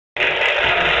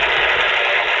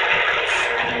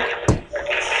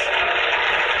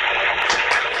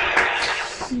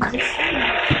Then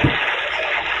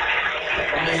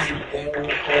record,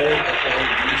 okay,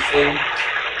 DC,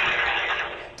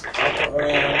 up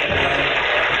around,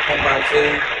 come by two,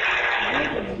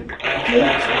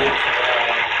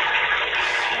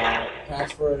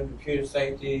 password and computer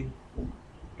safety.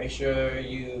 Make sure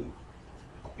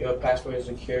your password is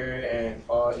secure and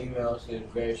all emails is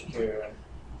very secure.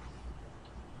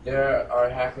 There are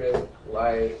hackers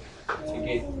to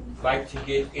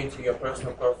get into your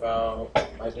personal profile,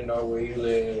 like to know where you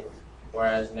live,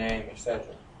 whereas name, etc.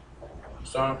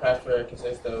 Strong password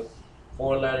consists of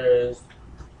four letters,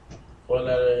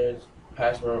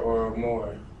 password or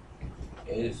more.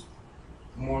 Is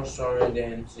more stronger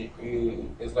than to use.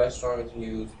 It's less stronger to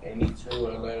use any two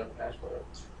or letter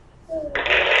passwords.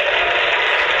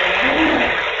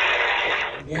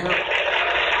 Yeah.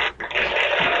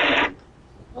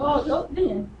 Oh, go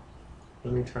then.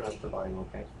 Let me turn up the volume,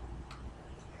 okay?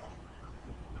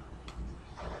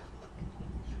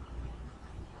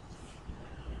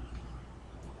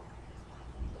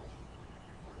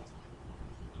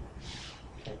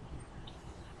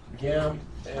 GIMP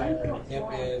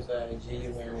is a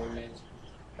GUN Women's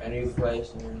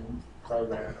Manipulation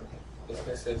Program. This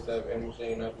consists of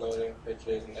imaging and uploading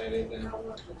pictures and editing them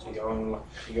to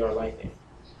your liking.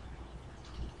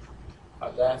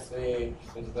 Audacity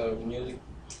consists of music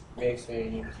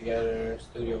mixing together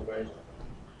studio version.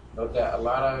 Note that a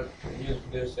lot of music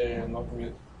producers and local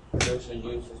music producers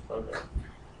use this program.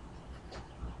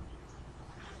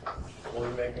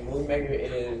 Movie Maker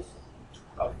is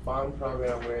a fun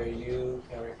program where you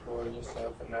can record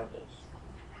yourself and others.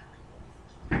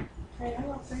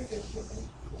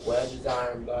 Web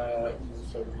design, blog,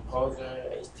 so composer,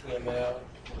 HTML,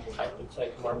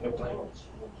 hypertext markup language.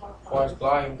 As far as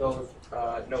blogging goes,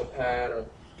 notepad or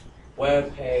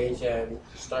web page and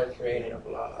start creating a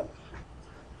blog.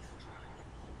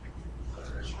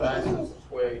 Strategies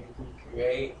where you can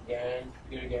create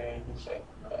computer games,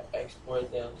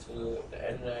 export them to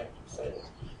the internet. So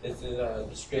this is the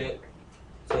script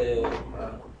to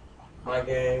my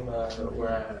game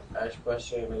where I ask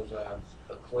question is a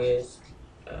quiz,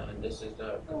 and this is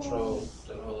the control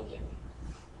to the whole thing.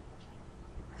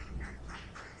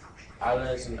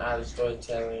 Atlas and Atlas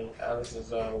storytelling. Atlas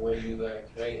is where you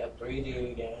create a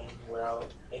 3D game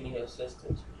without any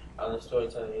assistance. Atlas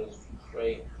storytelling is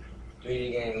great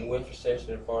 3D game with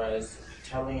precision as far as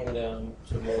telling them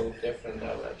to move different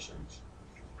directions.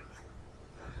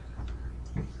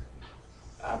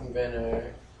 App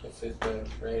Inventor consists of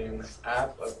creating an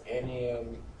app of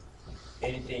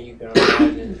anything you can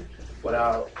imagine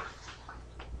without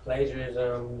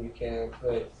plagiarism. You can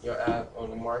put your app on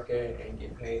the market and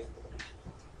get paid for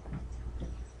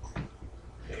it.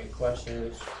 Any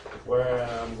questions? Where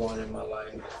I'm going in my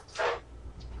life?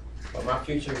 But my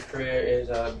future career is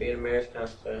being a marriage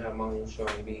counselor and have my own show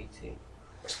on BET.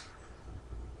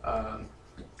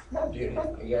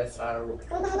 Yes, I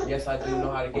do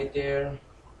know how to get there.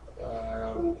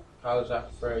 College, I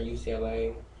prefer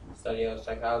UCLA, study of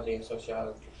psychology and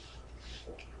sociology.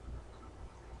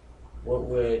 What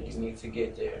would you need to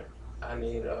get there? I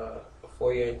need a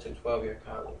 4-year to 12-year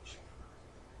college.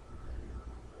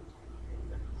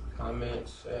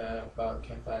 Comments about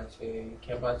Camp IT.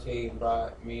 Camp IT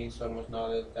brought me so much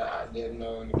knowledge that I didn't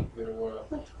know in the computer world.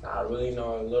 Now I really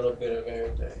know a little bit of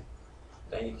everything.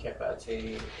 Thank you, Camp IT,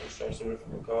 instructor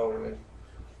from the call with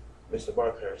Mr.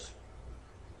 Barkhurst.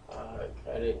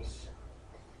 Credits.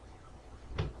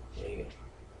 There you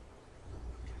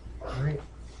go. All right.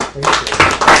 Thank you.